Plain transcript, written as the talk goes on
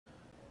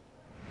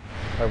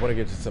I want to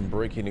get to some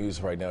breaking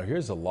news right now.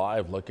 Here's a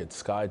live look at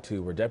Sky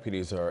 2 where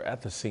deputies are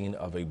at the scene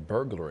of a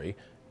burglary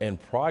in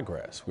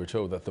progress. We're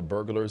told that the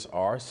burglars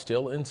are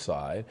still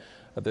inside.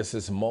 This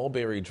is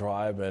Mulberry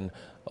Drive and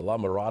La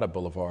Mirada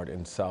Boulevard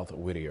in South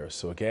Whittier.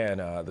 So again,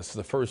 this is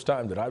the first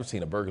time that I've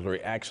seen a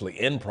burglary actually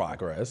in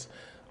progress.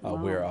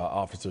 Where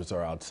officers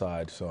are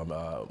outside. So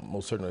I'm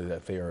most certainly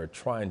that they are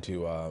trying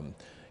to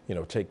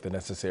take the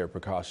necessary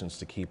precautions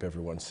to keep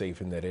everyone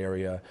safe in that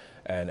area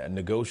and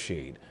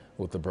negotiate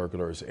with the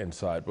burglars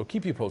inside. We'll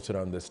keep you posted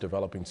on this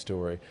developing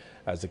story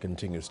as it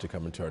continues to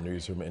come into our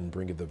newsroom and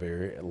bring you the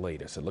very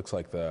latest. It looks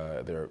like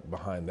they're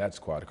behind that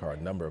squad car, a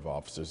number of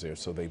officers there,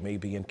 so they may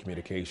be in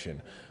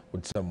communication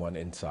with someone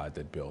inside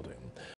that building.